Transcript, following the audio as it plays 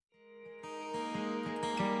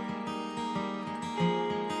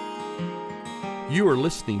You are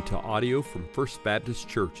listening to audio from First Baptist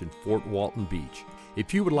Church in Fort Walton Beach.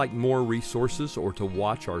 If you would like more resources or to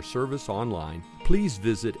watch our service online, please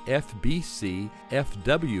visit fbcfwb.org.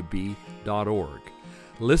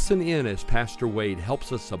 Listen in as Pastor Wade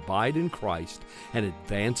helps us abide in Christ and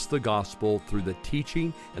advance the gospel through the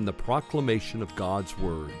teaching and the proclamation of God's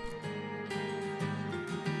Word.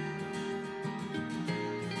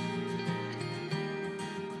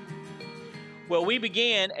 Well, we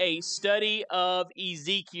began a study of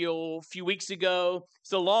Ezekiel a few weeks ago.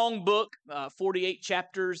 It's a long book, 48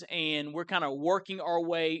 chapters, and we're kind of working our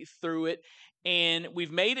way through it. And we've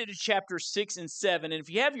made it to chapter 6 and 7. And if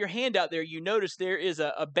you have your handout there, you notice there is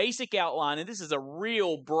a basic outline, and this is a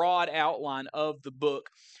real broad outline of the book.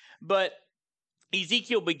 But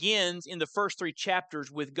Ezekiel begins in the first 3 chapters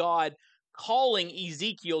with God calling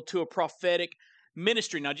Ezekiel to a prophetic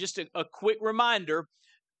ministry. Now, just a quick reminder,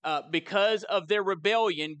 because of their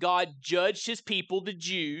rebellion, God judged his people, the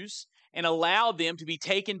Jews, and allowed them to be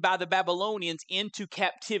taken by the Babylonians into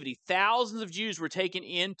captivity. Thousands of Jews were taken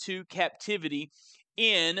into captivity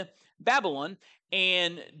in Babylon,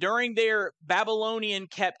 and during their Babylonian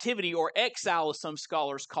captivity, or exile as some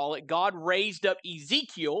scholars call it, God raised up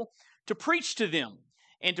Ezekiel to preach to them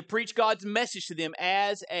and to preach God's message to them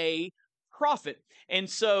as a prophet. And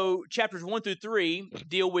so chapters 1 through 3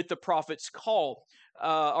 deal with the prophet's call.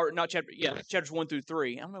 Chapters 1 through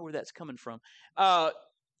 3. I don't know where that's coming from.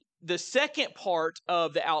 The second part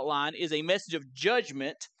of the outline is a message of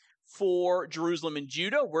judgment for Jerusalem and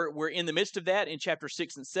Judah. We're in the midst of that in chapter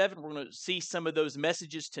 6 and 7. We're going to see some of those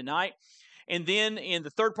messages tonight. And then in the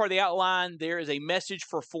third part of the outline, there is a message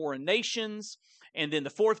for foreign nations. And then the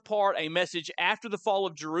fourth part, a message after the fall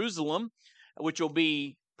of Jerusalem, which will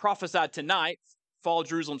be prophesied tonight. Fall of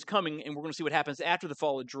Jerusalem's coming, and we're going to see what happens after the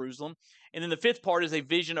fall of Jerusalem. And then the fifth part is a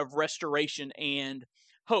vision of restoration and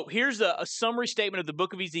hope. Here's a summary statement of the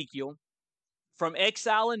book of Ezekiel. From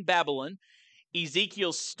exile in Babylon,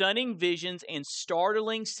 Ezekiel's stunning visions and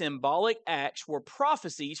startling symbolic acts were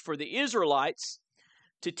prophecies for the Israelites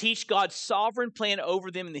to teach God's sovereign plan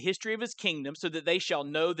over them in the history of his kingdom, so that they shall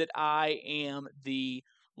know that I am the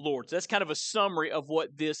Lord. So that's kind of a summary of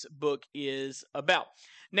what this book is about.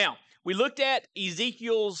 Now, we looked at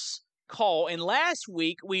Ezekiel's call, and last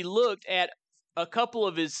week we looked at a couple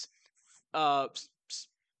of his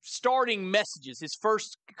starting messages, his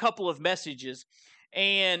first couple of messages.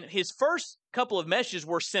 And his first couple of messages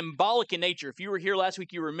were symbolic in nature. If you were here last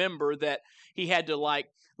week, you remember that he had to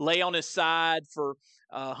lay on his side for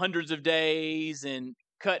hundreds of days and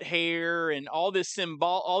cut hair and all these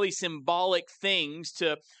symbolic things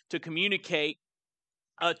to communicate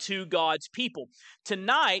to God's people.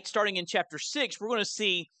 Tonight, starting in chapter 6, we're going to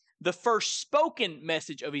see the first spoken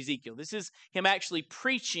message of Ezekiel. This is him actually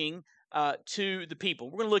preaching to the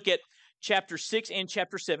people. We're going to look at chapter 6 and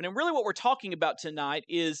chapter 7. And really what we're talking about tonight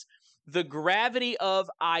is the gravity of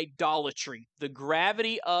idolatry. The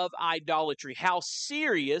gravity of idolatry. How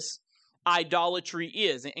serious idolatry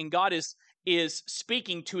is. And God is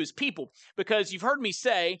speaking to his people. Because you've heard me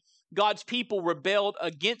say, God's people rebelled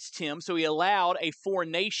against him, so he allowed a foreign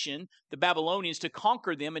nation, the Babylonians, to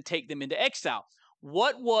conquer them and take them into exile.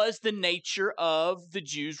 What was the nature of the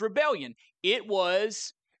Jews' rebellion? It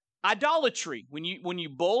was idolatry. When you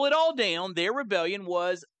boil it all down, their rebellion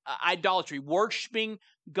was idolatry, worshiping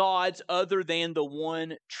gods other than the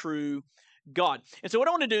one true God. And so what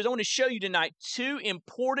I want to do is I want to show you tonight 2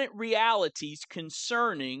 important realities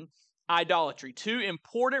concerning idolatry. 2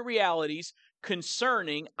 important realities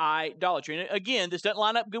concerning idolatry. And again, this doesn't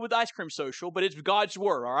line up good with Ice Cream Social, but it's God's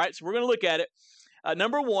Word, all right? So we're going to look at it.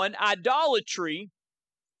 Number 1, idolatry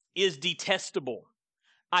is detestable.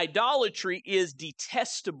 Idolatry is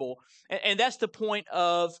detestable. And that's the point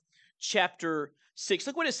of chapter 6.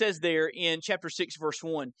 Look what it says there in chapter 6, verse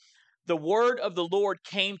 1. The word of the Lord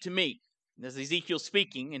came to me. And as Ezekiel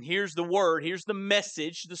speaking, and here's the word, here's the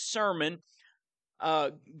message, the sermon.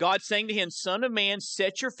 God saying to him, Son of man,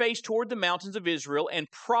 set your face toward the mountains of Israel and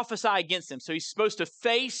prophesy against them. So he's supposed to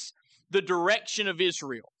face the direction of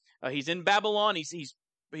Israel. He's in Babylon.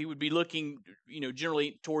 He would be looking,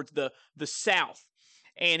 generally towards the south.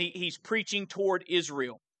 And he's preaching toward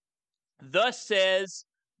Israel. Thus says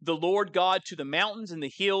the Lord God to the mountains and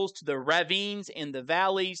the hills, to the ravines and the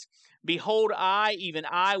valleys. Behold, even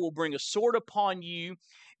I, will bring a sword upon you,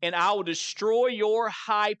 and I will destroy your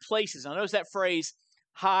high places. Now notice that phrase,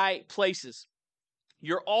 high places.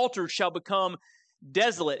 Your altars shall become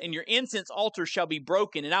desolate, and your incense altars shall be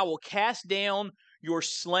broken, and I will cast down your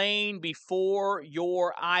slain before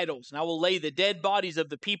your idols. And I will lay the dead bodies of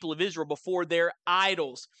the people of Israel before their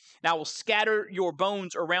idols. And I will scatter your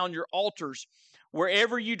bones around your altars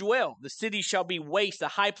wherever you dwell. The cities shall be waste, the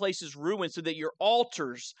high places ruined, so that your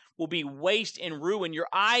altars will be waste and ruin. Your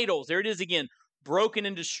idols, there it is again, broken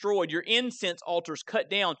and destroyed. Your incense altars cut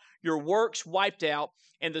down, your works wiped out,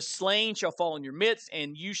 and the slain shall fall in your midst,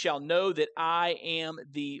 and you shall know that I am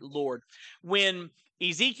the Lord. When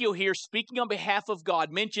Ezekiel here, speaking on behalf of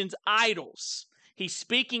God, mentions idols, he's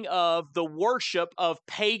speaking of the worship of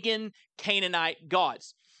pagan Canaanite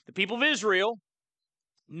gods. The people of Israel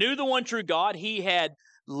knew the one true God. He had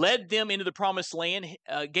led them into the promised land,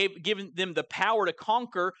 given them the power to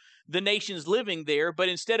conquer the nations living there. But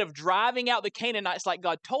instead of driving out the Canaanites like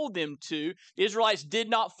God told them to, the Israelites did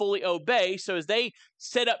not fully obey. So as they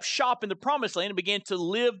set up shop in the promised land and began to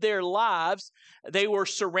live their lives, they were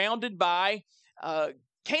surrounded by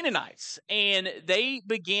Canaanites, and they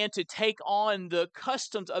began to take on the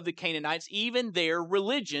customs of the Canaanites, even their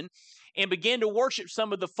religion, and began to worship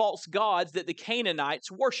some of the false gods that the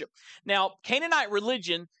Canaanites worship. Now, Canaanite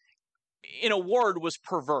religion, in a word, was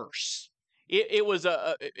perverse. It was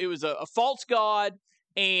a false god,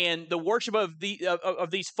 and the worship of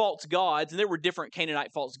these false gods, and there were different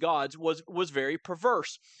Canaanite false gods, was very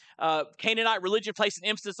perverse. Canaanite religion placed an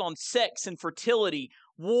emphasis on sex and fertility,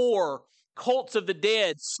 war, cults of the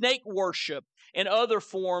dead, snake worship, and other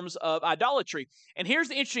forms of idolatry. And here's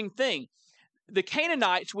the interesting thing. The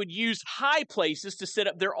Canaanites would use high places to set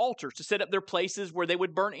up their altars, to set up their places where they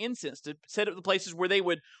would burn incense, to set up the places where they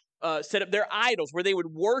would set up their idols, where they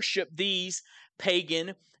would worship these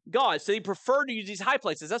pagan gods. So they prefer to use these high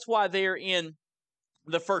places. That's why they're in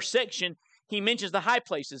the first section. He mentions the high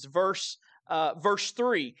places, verse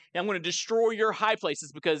 3. Now, I'm going to destroy your high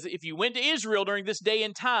places, because if you went to Israel during this day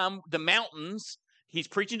and time, the mountains, he's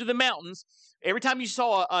preaching to the mountains. Every time you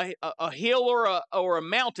saw a hill or a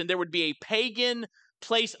mountain, there would be a pagan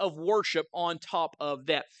place of worship on top of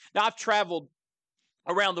that. Now, I've traveled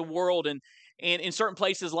around the world, and in certain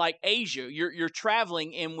places like Asia, you're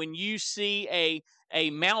traveling, and when you see a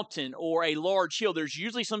mountain or a large hill, there's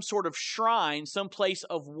usually some sort of shrine, some place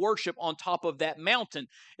of worship on top of that mountain.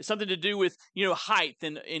 It's something to do with, height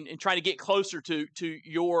and trying to get closer to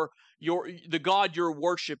the God you're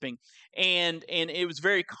worshiping. And it was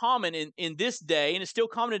very common in this day, and it's still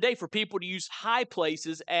common today, for people to use high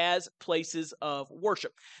places as places of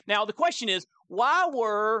worship. Now, the question is, why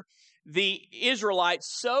were the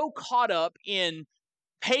Israelites so caught up in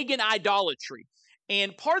pagan idolatry?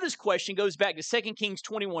 And part of this question goes back to 2 Kings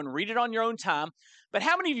 21. Read it on your own time. But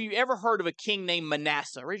how many of you ever heard of a king named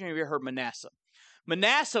Manasseh? Raise your hand if you ever heard Manasseh.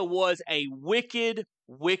 Manasseh was a wicked,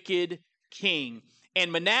 wicked king.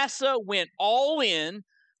 And Manasseh went all in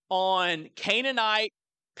on Canaanite,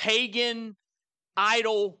 pagan,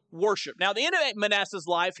 idol worship. Now, at the end of Manasseh's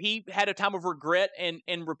life, he had a time of regret and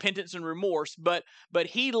repentance and remorse, but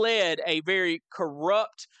he led a very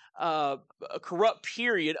corrupt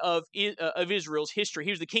period of Israel's history.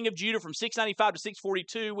 He was the king of Judah from 695 to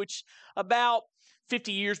 642, which about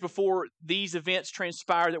 50 years before these events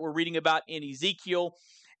transpired that we're reading about in Ezekiel.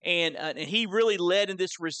 And he really led in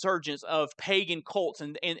this resurgence of pagan cults,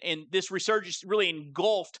 and this resurgence really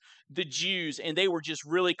engulfed the Jews, and they were just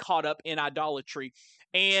really caught up in idolatry,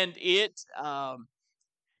 and it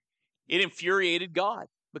infuriated God,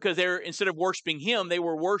 because instead of worshiping Him, they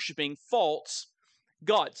were worshiping false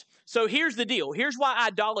gods. So here's the deal. Here's why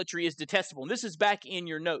idolatry is detestable, and this is back in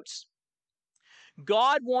your notes.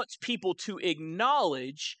 God wants people to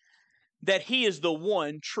acknowledge that He is the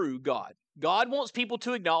one true God. God wants people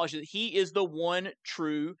to acknowledge that He is the one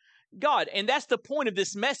true God. And that's the point of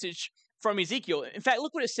this message from Ezekiel. In fact,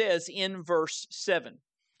 look what it says in verse 7.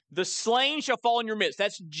 The slain shall fall in your midst.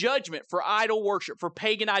 That's judgment for idol worship, for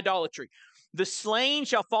pagan idolatry. The slain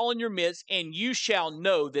shall fall in your midst, and you shall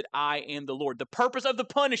know that I am the Lord. The purpose of the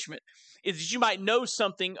punishment is that you might know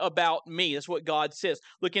something about me. That's what God says.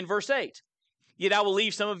 Look in verse 8. Yet I will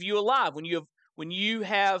leave some of you alive when you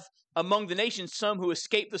have among the nations some who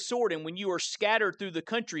escape the sword, and when you are scattered through the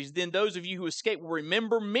countries, then those of you who escape will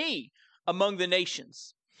remember me among the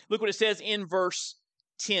nations. Look what it says in verse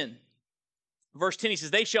 10. Verse 10, he says,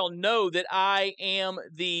 they shall know that I am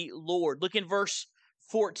the Lord. Look in verse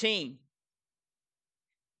 14.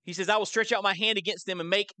 He says, I will stretch out my hand against them and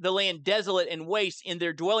make the land desolate and waste in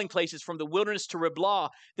their dwelling places from the wilderness to Riblah.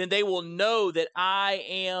 Then they will know that I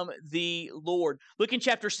am the Lord. Look in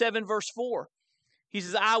chapter 7, verse 4. He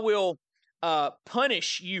says, I will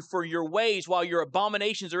punish you for your ways while your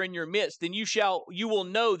abominations are in your midst. Then you will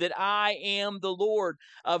know that I am the Lord.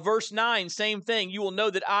 Verse 9, same thing. You will know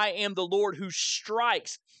that I am the Lord who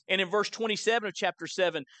strikes. And in verse 27 of chapter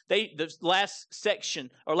 7, the last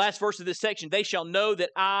verse of this section, they shall know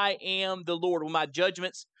that I am the Lord when my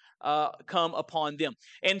judgments come upon them.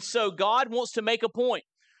 And so God wants to make a point.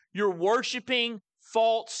 You're worshiping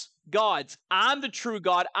false gods. I'm the true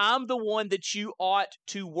God. I'm the one that you ought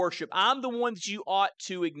to worship. I'm the one that you ought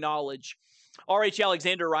to acknowledge. R.H.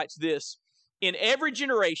 Alexander writes this: in every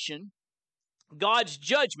generation, God's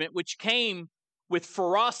judgment, which came with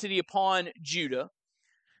ferocity upon Judah,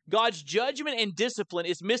 God's judgment and discipline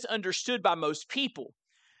is misunderstood by most people.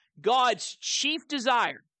 God's chief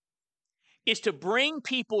desire is to bring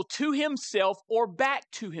people to himself or back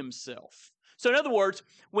to himself. So in other words,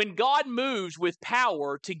 when God moves with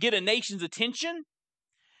power to get a nation's attention,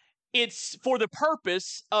 it's for the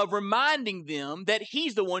purpose of reminding them that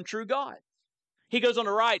he's the one true God. He goes on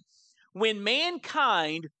to write, when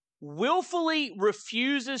mankind willfully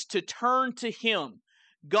refuses to turn to him,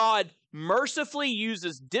 God mercifully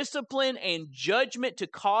uses discipline and judgment to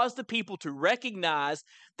cause the people to recognize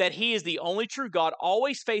that he is the only true God,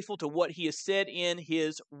 always faithful to what he has said in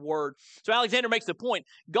his word. So Alexander makes the point,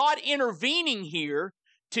 God intervening here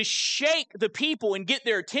to shake the people and get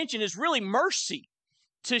their attention is really mercy.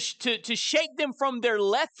 To shake them from their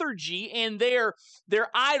lethargy and their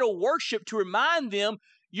idol worship, to remind them,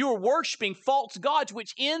 you are worshiping false gods,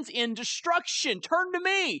 which ends in destruction. Turn to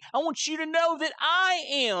me. I want you to know that I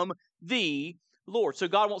am the Lord. So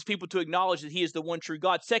God wants people to acknowledge that he is the one true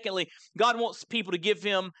God. Secondly, God wants people to give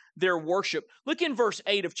him their worship. Look in verse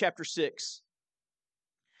 8 of chapter 6.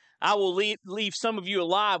 I will leave some of you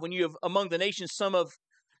alive when you have among the nations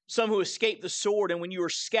some who escape the sword, and when you are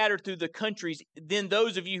scattered through the countries, then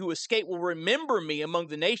those of you who escape will remember me among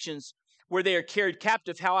the nations where they are carried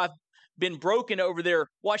captive, how I've been broken over their,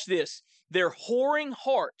 watch this, their whoring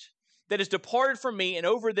heart that is departed from me, and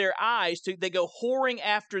over their eyes they go whoring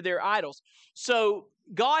after their idols. So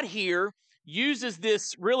God here uses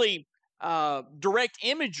this really direct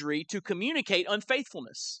imagery to communicate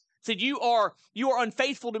unfaithfulness. Said, you are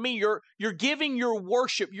unfaithful to me. You're giving your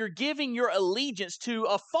worship, you're giving your allegiance to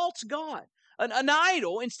a false god, an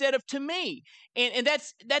idol, instead of to me. And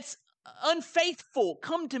that's unfaithful.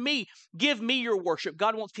 Come to me, give me your worship.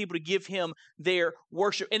 God wants people to give him their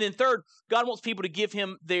worship. And then third, God wants people to give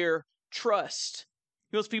him their trust.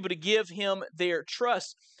 He wants people to give him their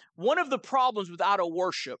trust. One of the problems with idol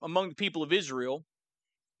worship among the people of Israel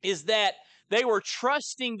is that they were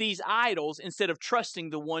trusting these idols instead of trusting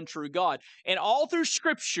the one true God. And all through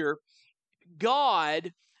Scripture,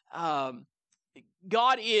 God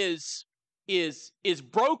is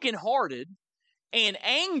brokenhearted and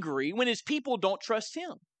angry when his people don't trust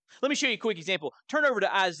him. Let me show you a quick example. Turn over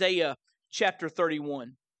to Isaiah chapter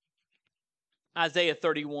 31. Isaiah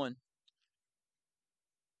 31.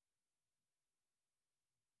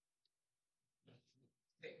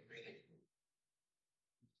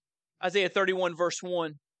 Isaiah 31 verse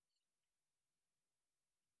 1.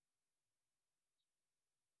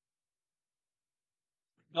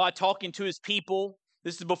 God talking to his people.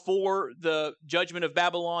 This is before the judgment of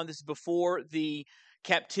Babylon. This is before the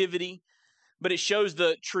captivity. But it shows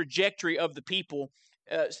the trajectory of the people.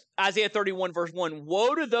 Isaiah 31 verse 1.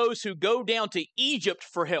 Woe to those who go down to Egypt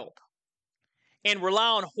for help, and rely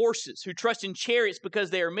on horses, who trust in chariots because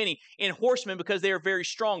they are many, and horsemen because they are very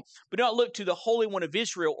strong, but do not look to the Holy One of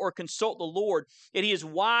Israel or consult the Lord. Yet he is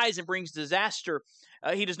wise and brings disaster.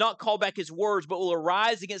 He does not call back his words, but will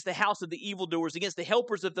arise against the house of the evildoers, against the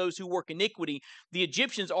helpers of those who work iniquity. The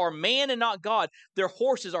Egyptians are man and not God. Their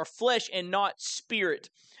horses are flesh and not spirit.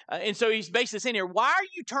 And so he's basically saying here, why are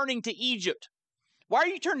you turning to Egypt? Why are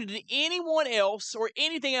you turning to anyone else or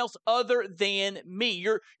anything else other than me?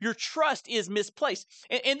 Your trust is misplaced.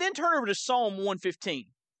 And then turn over to Psalm 115.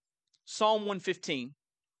 Psalm 115.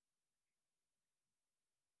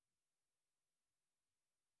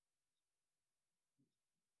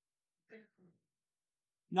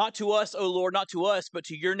 Not to us, O Lord, not to us, but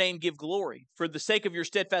to your name give glory, for the sake of your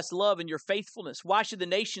steadfast love and your faithfulness. Why should the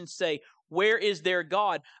nations say, where is their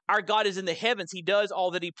God? Our God is in the heavens. He does all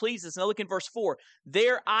that he pleases. Now look in verse 4.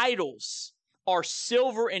 Their idols are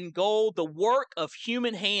silver and gold, the work of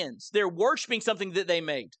human hands. They're worshiping something that they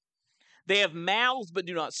made. They have mouths but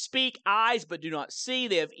do not speak, eyes but do not see.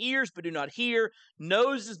 They have ears but do not hear,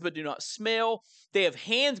 noses but do not smell. They have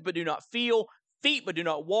hands but do not feel, feet but do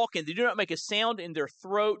not walk, and they do not make a sound in their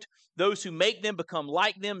throat. Those who make them become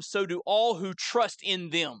like them, so do all who trust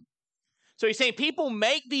in them. So he's saying people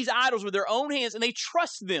make these idols with their own hands and they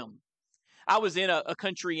trust them. I was in a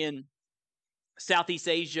country in Southeast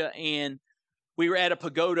Asia, and we were at a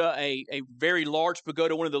pagoda, a very large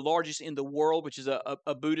pagoda, one of the largest in the world, which is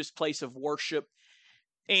a Buddhist place of worship.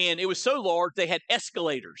 And it was so large, they had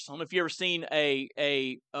escalators. I don't know if you've ever seen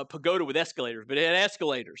a pagoda with escalators, but it had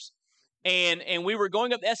escalators. and we were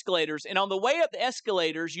going up the escalators, and on the way up the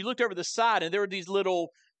escalators, you looked over the side, and there were these little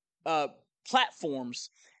platforms.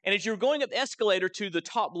 And as you were going up the escalator to the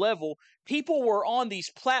top level, people were on these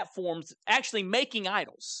platforms actually making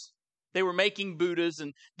idols. They were making Buddhas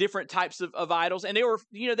and different types of idols, and they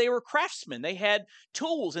were craftsmen. They had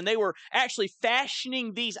tools, and they were actually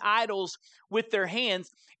fashioning these idols with their hands.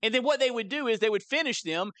 And then what they would do is they would finish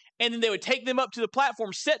them, and then they would take them up to the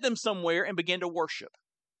platform, set them somewhere, and begin to worship.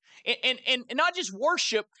 And not just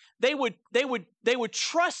worship, they would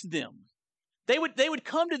trust them. They would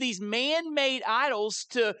come to these man-made idols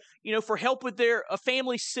to, for help with their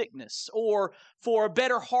family sickness, or for a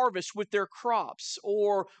better harvest with their crops,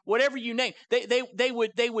 or whatever you name. They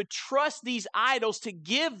would trust these idols to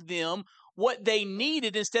give them what they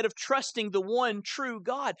needed instead of trusting the one true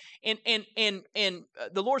God. And the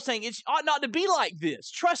Lord's saying it ought not to be like this.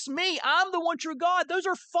 Trust me, I'm the one true God. Those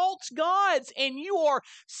are false gods, and you are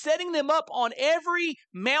setting them up on every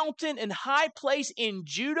mountain and high place in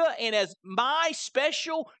Judah. And as my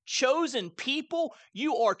special chosen people,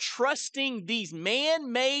 you are trusting these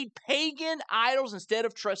man-made pagan idols instead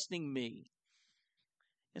of trusting me.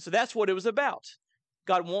 And so that's what it was about.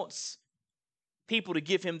 God wants people to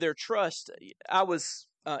give him their trust. I was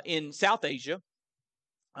in South Asia.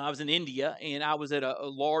 I was in India, and I was at a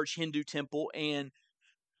large Hindu temple, and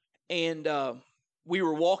we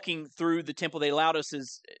were walking through the temple. They allowed us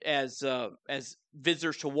as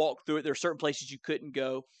visitors to walk through it. There are certain places you couldn't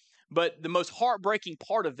go, but the most heartbreaking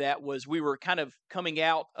part of that was we were kind of coming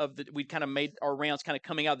out of we'd kind of made our rounds, kind of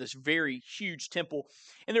coming out of this very huge temple,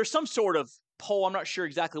 and there's some sort of pole. I'm not sure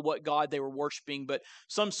exactly what god they were worshiping, but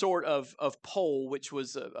some sort of pole, which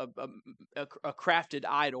was a crafted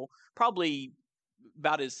idol, probably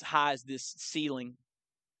about as high as this ceiling.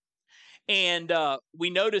 And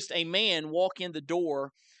we noticed a man walk in the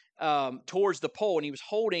door towards the pole, and he was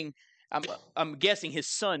holding, I'm guessing, his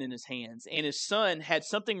son in his hands. And his son had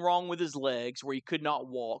something wrong with his legs where he could not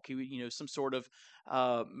walk. He, some sort of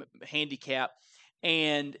handicap.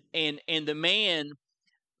 And the man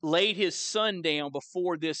laid his son down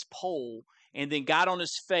before this pole, and then got on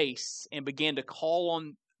his face and began to call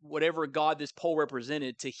on whatever god this pole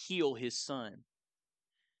represented to heal his son.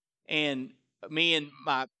 And me and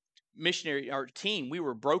my missionary, our team, we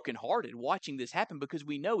were brokenhearted watching this happen, because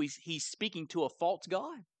we know he's speaking to a false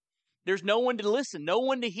god. There's no one to listen, no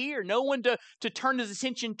one to hear, no one to turn his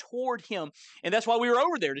attention toward him. And that's why we were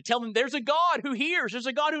over there, to tell them there's a God who hears, there's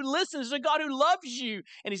a God who listens, there's a God who loves you.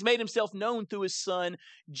 And he's made himself known through his son,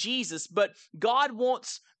 Jesus. But God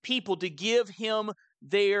wants people to give him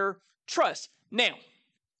their trust. Now,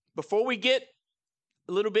 before we get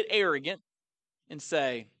a little bit arrogant and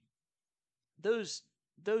say, those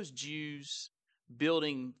Jews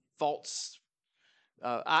building false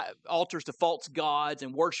altars to false gods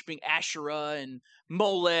and worshiping Asherah and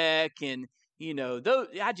Molech, and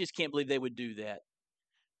I just can't believe they would do that.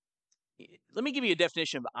 Let me give you a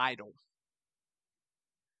definition of idol.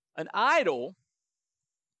 An idol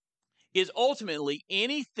is ultimately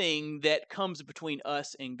anything that comes between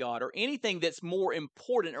us and God, or anything that's more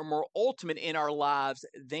important or more ultimate in our lives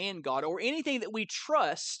than God, or anything that we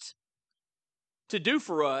trust to do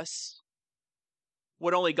for us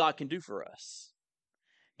what only God can do for us.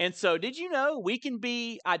 And so, did you know we can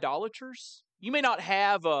be idolaters? You may not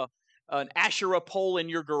have an Asherah pole in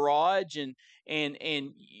your garage, and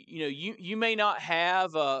you may not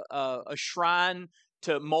have a shrine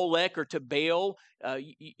to Molech or to Baal.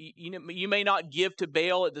 You may not give to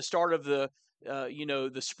Baal at the start of the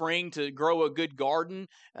spring to grow a good garden.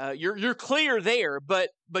 You're clear there, but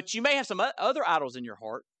you may have some other idols in your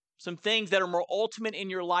heart. Some things that are more ultimate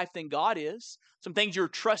in your life than God is. Some things you're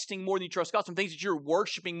trusting more than you trust God. Some things that you're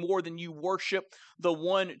worshiping more than you worship the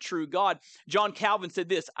one true God. John Calvin said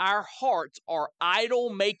this: our hearts are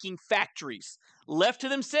idol-making factories. Left to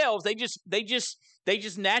themselves, they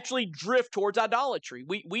just naturally drift towards idolatry.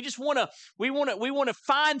 We want to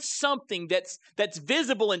find something that's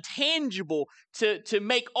visible and tangible to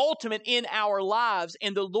make ultimate in our lives.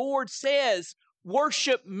 And the Lord says,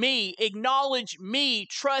 worship me, acknowledge me,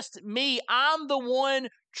 trust me. I'm the one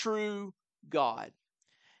true God.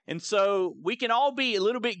 And so we can all be a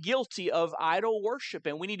little bit guilty of idol worship,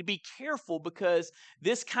 and we need to be careful, because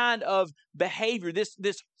this kind of behavior, this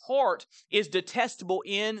heart, is detestable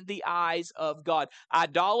in the eyes of God.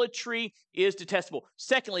 Idolatry is detestable.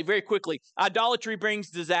 Secondly, very quickly, idolatry brings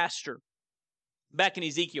disaster. Back in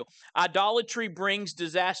Ezekiel, idolatry brings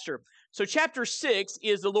disaster. So chapter 6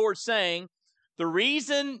 is the Lord saying, the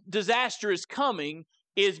reason disaster is coming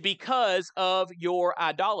is because of your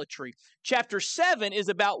idolatry. Chapter 7 is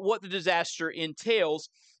about what the disaster entails.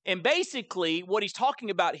 And basically, what he's talking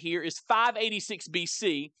about here is 586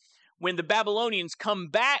 BC, when the Babylonians come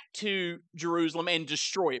back to Jerusalem and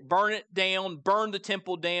destroy it, burn it down, burn the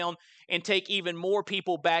temple down, and take even more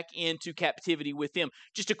people back into captivity with them.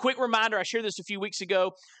 Just a quick reminder, I shared this a few weeks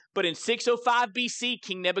ago, but in 605 BC,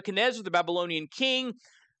 King Nebuchadnezzar, the Babylonian king,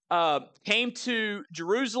 came to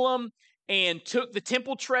Jerusalem and took the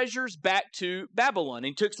temple treasures back to Babylon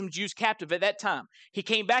and took some Jews captive at that time. He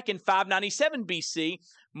came back in 597 BC,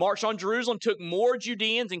 marched on Jerusalem, took more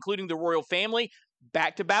Judeans, including the royal family,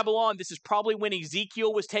 back to Babylon. This is probably when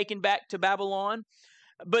Ezekiel was taken back to Babylon.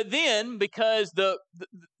 But then, because the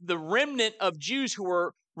remnant of Jews who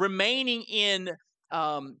were remaining in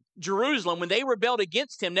Jerusalem, when they rebelled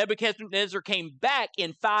against him, Nebuchadnezzar came back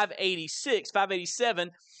in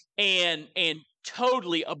 587, and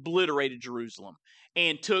totally obliterated Jerusalem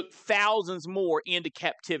and took thousands more into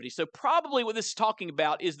captivity. So probably what this is talking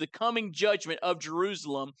about is the coming judgment of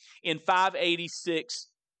Jerusalem in 586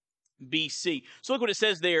 BC. So look what it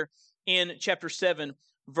says there in chapter 7,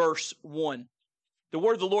 verse 1. The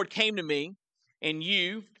word of the Lord came to me, and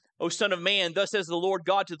you, O son of man, thus says the Lord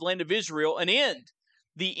God to the land of Israel, an end.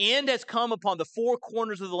 The end has come upon the four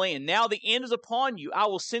corners of the land. Now the end is upon you. I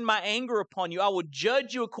will send my anger upon you. I will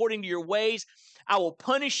judge you according to your ways. I will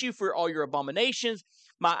punish you for all your abominations.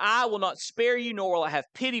 My eye will not spare you, nor will I have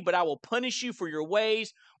pity, but I will punish you for your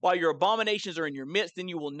ways. While your abominations are in your midst, then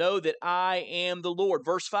you will know that I am the Lord.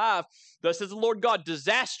 Verse 5, thus says the Lord God,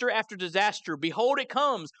 disaster after disaster. Behold, it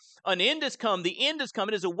comes. An end has come. The end has come.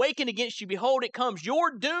 It is awakened against you. Behold, it comes.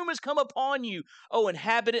 Your doom has come upon you, O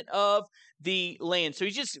inhabitant of the land. So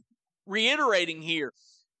he's just reiterating here,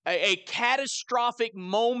 a catastrophic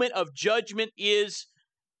moment of judgment is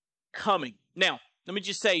coming. Now, let me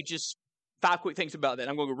just say just 5 quick things about that.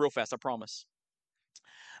 I'm going to go real fast, I promise.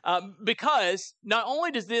 Because not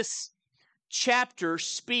only does this chapter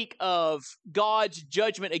speak of God's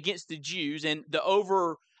judgment against the Jews and the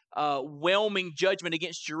overwhelming judgment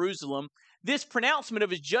against Jerusalem, this pronouncement of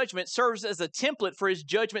his judgment serves as a template for his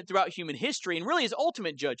judgment throughout human history and really his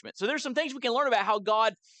ultimate judgment. So there's some things we can learn about how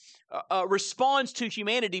God responds to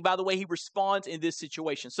humanity by the way he responds in this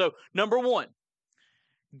situation. So number one,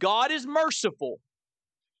 God is merciful.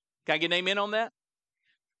 Can I get an amen on that?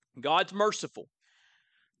 God's merciful.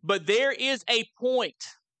 But there is a point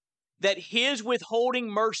that his withholding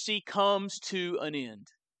mercy comes to an end.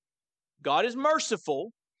 God is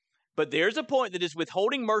merciful, but there's a point that his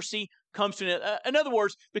withholding mercy comes to an end. In other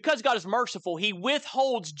words, because God is merciful, he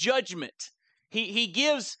withholds judgment. He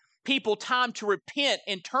gives people time to repent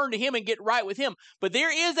and turn to him and get right with him. But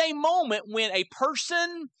there is a moment when a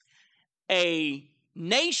person, a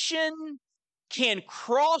nation can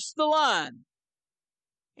cross the line,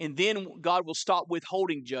 and then God will stop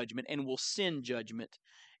withholding judgment and will send judgment.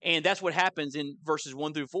 And that's what happens in verses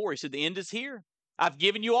 1 through 4. He said, the end is here. I've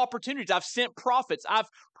given you opportunities. I've sent prophets. I've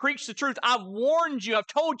preached the truth. I've warned you. I've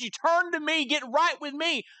told you, turn to me, get right with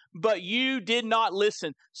me. But you did not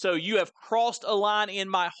listen. So you have crossed a line in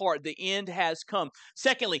my heart. The end has come.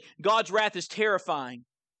 Secondly, God's wrath is terrifying.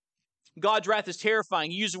 God's wrath is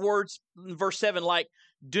terrifying. He uses words in verse 7 like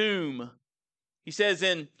doom. He says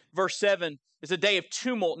in verse 7, it's a day of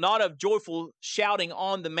tumult, not of joyful shouting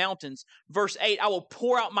on the mountains. Verse 8, I will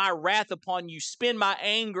pour out my wrath upon you, spend my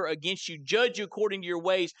anger against you, judge you according to your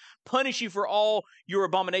ways, punish you for all your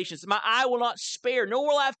abominations. My eye will not spare, nor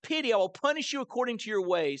will I have pity. I will punish you according to your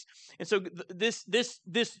ways. And so this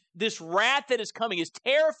wrath that is coming is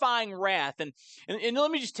terrifying wrath. And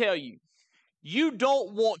let me just tell you, you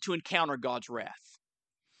don't want to encounter God's wrath.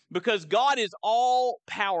 Because God is all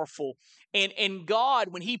powerful. And God,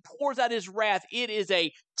 when he pours out his wrath, it is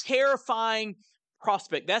a terrifying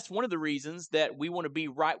prospect. That's one of the reasons that we want to be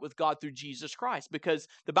right with God through Jesus Christ. Because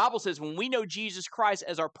the Bible says when we know Jesus Christ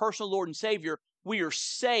as our personal Lord and Savior, we are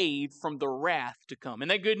saved from the wrath to come. Isn't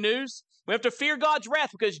that good news? We have to fear God's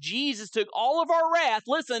wrath because Jesus took all of our wrath,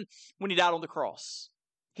 listen, when he died on the cross.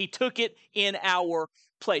 He took it in our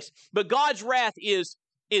place. But God's wrath is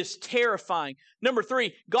terrifying. Number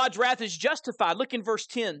 3, God's wrath is justified. Look in verse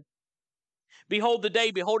 10. Behold the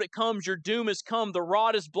day, behold it comes, your doom has come, the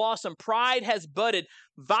rod has blossomed, pride has budded,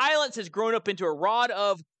 violence has grown up into a rod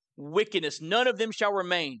of wickedness. None of them shall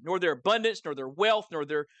remain, nor their abundance, nor their wealth,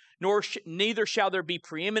 neither shall there be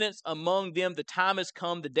preeminence among them. The time has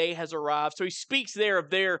come, the day has arrived. So he speaks there of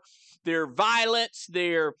their violence,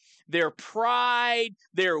 their pride,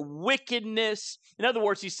 their wickedness. In other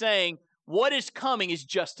words, he's saying, what is coming is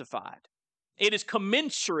justified. It is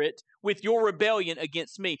commensurate with your rebellion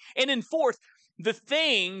against me. And then fourth, this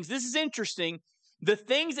is interesting, the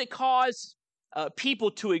things that cause people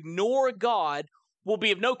to ignore God will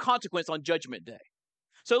be of no consequence on Judgment Day.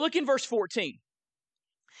 So look in verse 14. He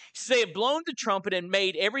says, they have blown the trumpet and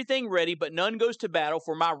made everything ready, but none goes to battle,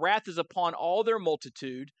 for my wrath is upon all their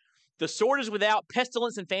multitude. The sword is without,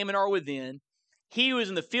 pestilence and famine are within. He who is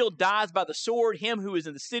in the field dies by the sword. Him who is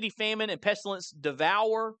in the city, famine and pestilence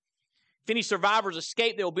devour. If any survivors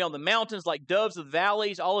escape, they will be on the mountains like doves of the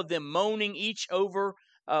valleys, all of them moaning, each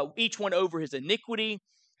one over his iniquity.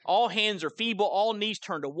 All hands are feeble, all knees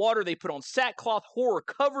turn to water. They put on sackcloth, horror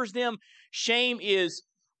covers them. Shame is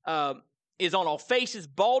on all faces,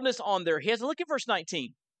 baldness on their heads. Look at verse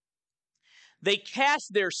 19. They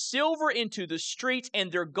cast their silver into the streets,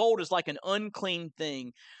 and their gold is like an unclean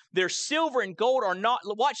thing. Their silver and gold are not,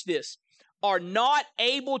 watch this, are not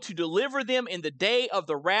able to deliver them in the day of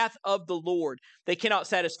the wrath of the Lord. They cannot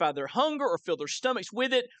satisfy their hunger or fill their stomachs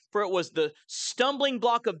with it, for it was the stumbling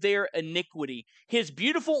block of their iniquity. His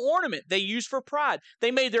beautiful ornament they used for pride. They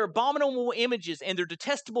made their abominable images and their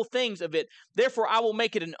detestable things of it. Therefore I will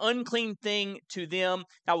make it an unclean thing to them.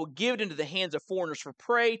 I will give it into the hands of foreigners for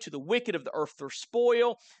prey, to the wicked of the earth for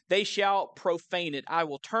spoil. They shall profane it. I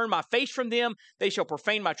will turn my face from them. They shall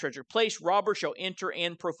profane my treasured place. Robbers shall enter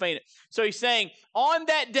and profane it. So he's saying, on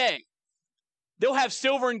that day, they'll have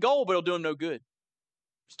silver and gold, but it'll do them no good.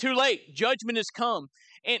 It's too late. Judgment has come.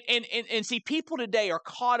 And see, people today are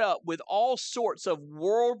caught up with all sorts of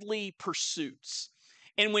worldly pursuits.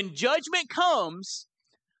 And when judgment comes,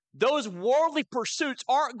 those worldly pursuits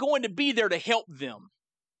aren't going to be there to help them.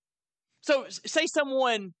 So say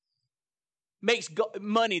someone makes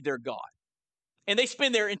money their God, and they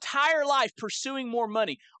spend their entire life pursuing more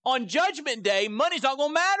money. On Judgment Day, money's not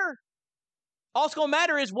going to matter. All it's going to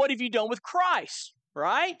matter is, what have you done with Christ,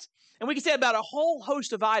 right? And we can say about a whole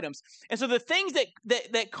host of items. And so the things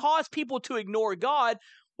that cause people to ignore God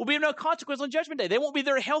will be of no consequence on Judgment Day. They won't be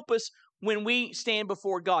there to help us when we stand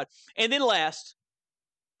before God. And then last,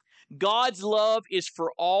 God's love is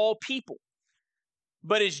for all people,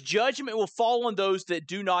 but his judgment will fall on those that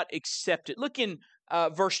do not accept it. Look in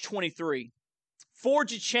verse 23.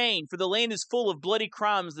 Forge a chain, for the land is full of bloody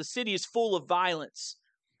crimes. The city is full of violence.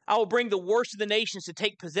 I will bring the worst of the nations to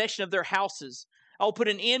take possession of their houses. I will put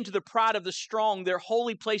an end to the pride of the strong. Their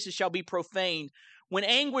holy places shall be profaned. When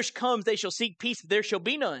anguish comes, they shall seek peace, but there shall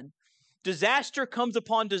be none. Disaster comes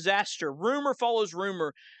upon disaster. Rumor follows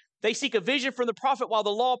rumor. They seek a vision from the prophet, while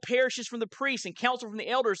the law perishes from the priests and counsel from the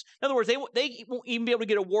elders. In other words, they won't even be able to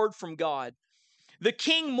get a word from God. The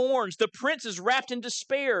king mourns. The prince is wrapped in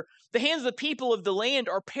despair. The hands of the people of the land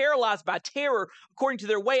are paralyzed by terror. According to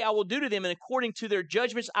their way I will do to them, and according to their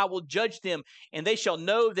judgments I will judge them. And they shall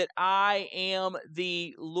know that I am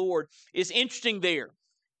the Lord. It's interesting there.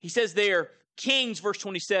 He says there, kings, verse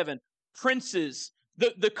 27, princes,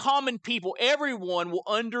 the common people, everyone will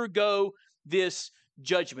undergo this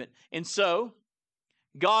judgment. And so,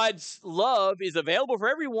 God's love is available for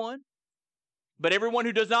everyone, but everyone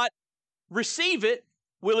who does not receive it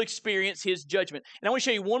will experience his judgment. And I want to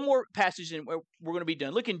show you one more passage and we're going to be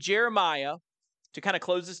done. Look in Jeremiah, to kind of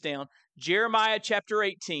close this down. Jeremiah chapter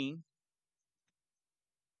 18,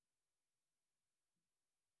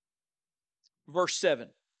 verse 7.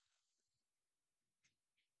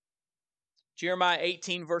 Jeremiah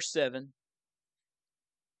 18, verse 7.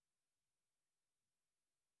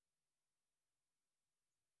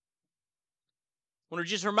 I want to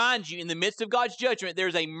just remind you, in the midst of God's judgment,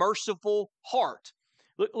 there's a merciful heart.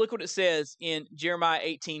 Look what it says in Jeremiah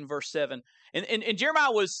 18, verse 7. And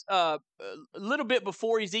Jeremiah was a little bit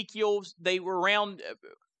before Ezekiel. They were around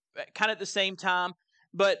kind of at the same time.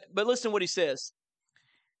 But listen to what he says.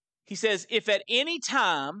 He says, if at any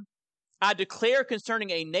time I declare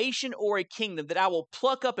concerning a nation or a kingdom that I will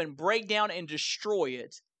pluck up and break down and destroy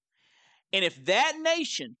it, and if that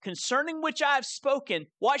nation concerning which I have spoken,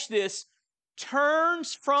 watch this,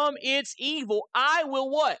 turns from its evil, I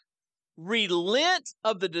will what? Relent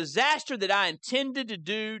of the disaster that I intended to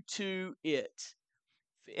do to it.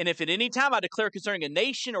 And if at any time I declare concerning a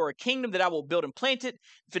nation or a kingdom that I will build and plant it,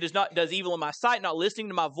 if it does evil in my sight, not listening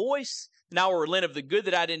to my voice, then I will relent of the good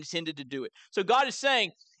that I had intended to do it. So God is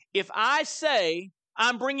saying, if I say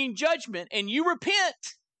I'm bringing judgment and you repent,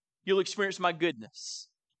 you'll experience my goodness.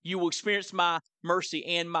 You will experience my mercy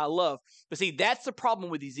and my love. But see, that's the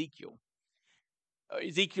problem with Ezekiel.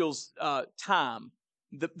 Ezekiel's time.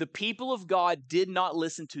 The people of God did not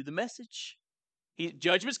listen to the message.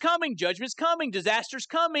 Judgment's coming, disaster's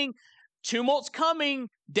coming, tumult's coming,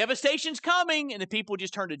 devastation's coming, and the people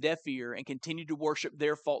just turned a deaf ear and continued to worship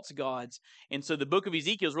their false gods. And so the book of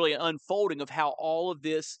Ezekiel is really an unfolding of how all of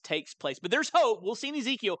this takes place. But there's hope. We'll see in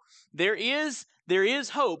Ezekiel, there is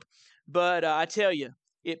hope, but I tell you,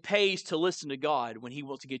 it pays to listen to God when he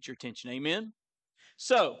wants to get your attention. Amen?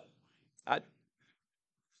 So,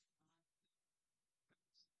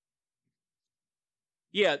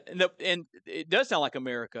 Yeah, and it does sound like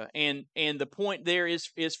America. And the point there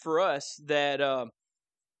is for us that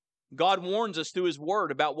God warns us through His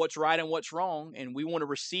Word about what's right and what's wrong, and we want to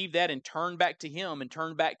receive that and turn back to Him and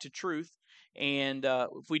turn back to truth. And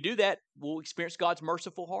if we do that, we'll experience God's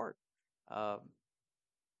merciful heart.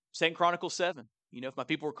 2 Chronicles 7. If my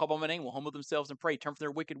people were called by my name will humble themselves and pray, turn from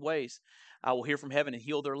their wicked ways, I will hear from heaven and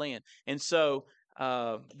heal their land. And so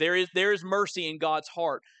there is mercy in God's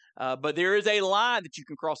heart, but there is a line that you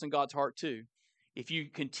can cross in God's heart too. If you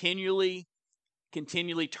continually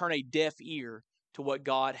turn a deaf ear to what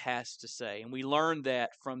God has to say. And we learn that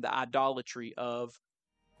from the idolatry of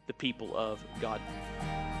the people of God.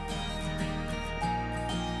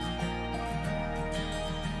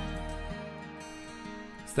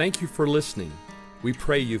 Thank you for listening. We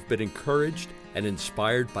pray you've been encouraged and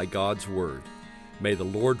inspired by God's Word. May the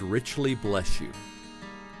Lord richly bless you.